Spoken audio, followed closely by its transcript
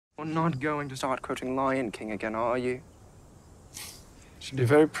You're not going to start quoting Lion King again, are you? Should be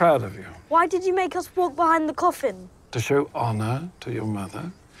very proud of you. Why did you make us walk behind the coffin? To show honor to your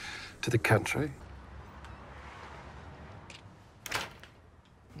mother, to the country.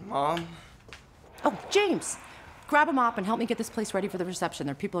 Mom? Oh, James, grab a mop and help me get this place ready for the reception.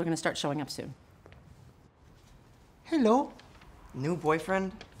 There, people are going to start showing up soon. Hello. New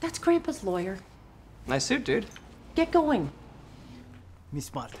boyfriend? That's Grandpa's lawyer. Nice suit, dude. Get going.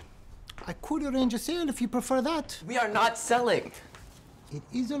 Miss Martin, I could arrange a sale if you prefer that. We are not selling. It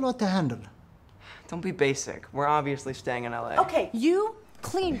is a lot to handle. Don't be basic. We're obviously staying in LA. Okay, you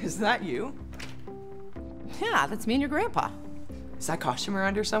clean. Is that you? Yeah, that's me and your grandpa. Is that costume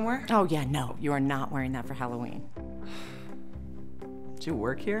around here somewhere? Oh, yeah, no, you are not wearing that for Halloween. Did you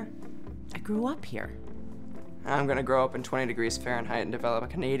work here? I grew up here. I'm gonna grow up in 20 degrees Fahrenheit and develop a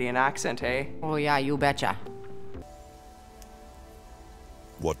Canadian accent, eh? Oh, yeah, you betcha.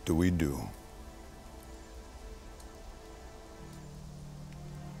 What do we do?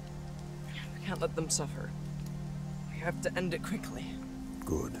 We can't let them suffer. We have to end it quickly.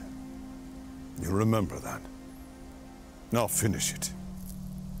 Good. You remember that. Now finish it.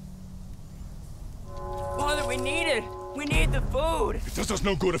 Father, we need it! We need the food! It does us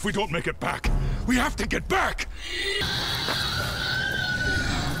no good if we don't make it back. We have to get back!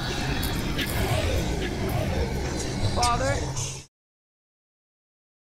 Father?